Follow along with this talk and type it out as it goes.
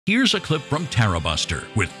Here's a clip from Tarabuster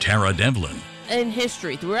with Tara Devlin. In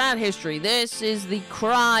history, throughout history, this is the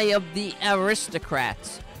cry of the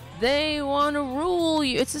aristocrats. They want to rule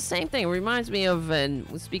you. It's the same thing. It reminds me of,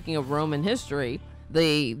 and speaking of Roman history,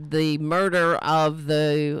 the murder of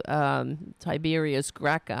the Tiberius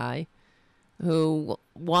Gracchi, that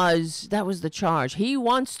was the charge. He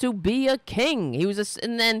wants to be a king.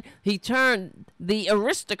 And then he turned the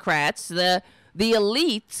aristocrats, the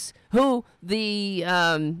elites, who he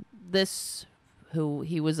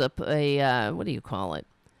was what do you call it?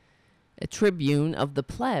 A tribune of the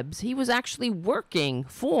plebs. He was actually working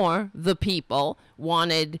for the people,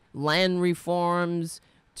 wanted land reforms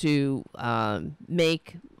to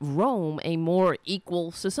make Rome a more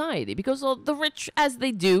equal society, because the rich, as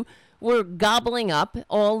they do, were gobbling up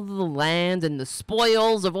all the land and the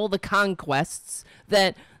spoils of all the conquests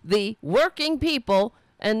that the working people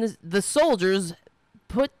and the soldiers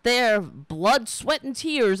put their blood, sweat, and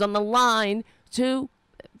tears on the line to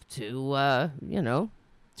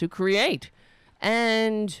create.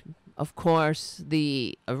 And of course,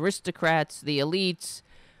 the aristocrats, the elites,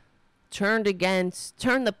 turned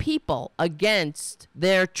the people against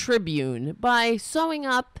their tribune by sowing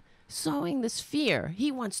this fear.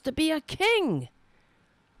 He wants to be a king.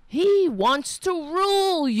 He wants to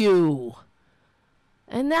rule you.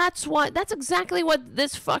 And that's exactly what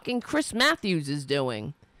this fucking Chris Matthews is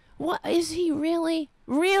doing. What is he really?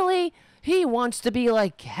 Really? He wants to be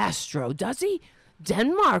like Castro, does he?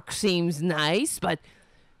 Denmark seems nice, but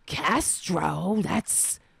Castro,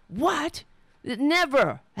 that's what?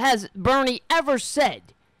 Never has Bernie ever said,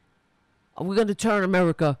 we're going to turn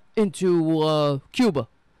America into Cuba.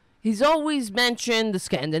 He's always mentioned the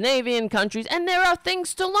Scandinavian countries, and there are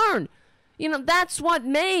things to learn. That's what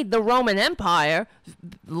made the Roman Empire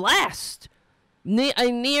last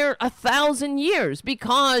near 1,000 years,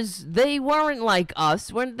 because they weren't like us.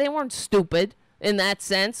 They weren't stupid in that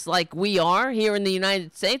sense, like we are here in the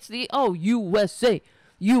United States.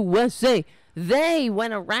 USA. They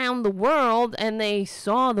went around the world and they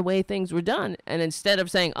saw the way things were done. And instead of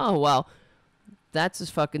saying, oh, well, that's a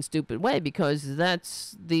fucking stupid way because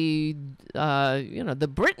that's the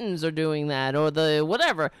Britons are doing that, or the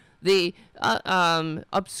whatever, the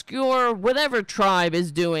obscure whatever tribe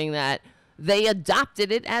is doing that. They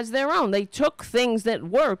adopted it as their own. They took things that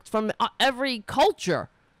worked from every culture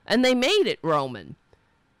and they made it Roman.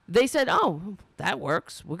 They said, oh, that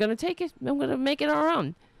works. We're going to take it. We're going to make it our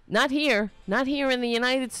own. Not here. Not here in the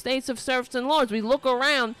United States of serfs and lords. We look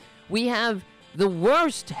around. We have the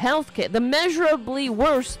worst health care, the measurably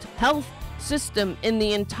worst health system in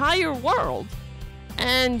the entire world.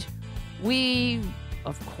 And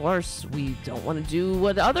of course, we don't want to do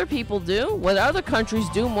what other people do, what other countries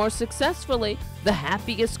do more successfully, the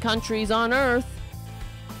happiest countries on earth.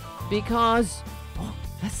 Because,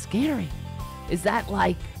 that's scary. Is that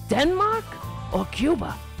like Denmark or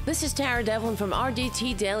Cuba? This is Tara Devlin from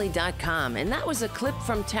RDTDaily.com, and that was a clip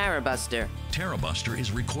from Tarabuster. Tarabuster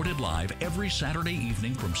is recorded live every Saturday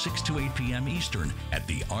evening from 6 to 8 p.m. Eastern at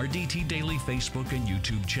the RDT Daily Facebook and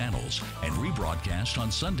YouTube channels, and rebroadcast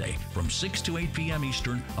on Sunday from 6 to 8 p.m.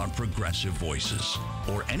 Eastern on Progressive Voices,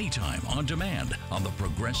 or anytime on demand on the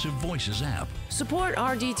Progressive Voices app. Support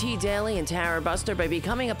RDT Daily and Tarabuster by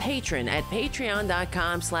becoming a patron at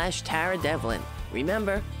patreon.com/Tara Devlin.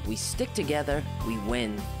 Remember, we stick together, we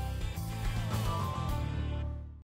win.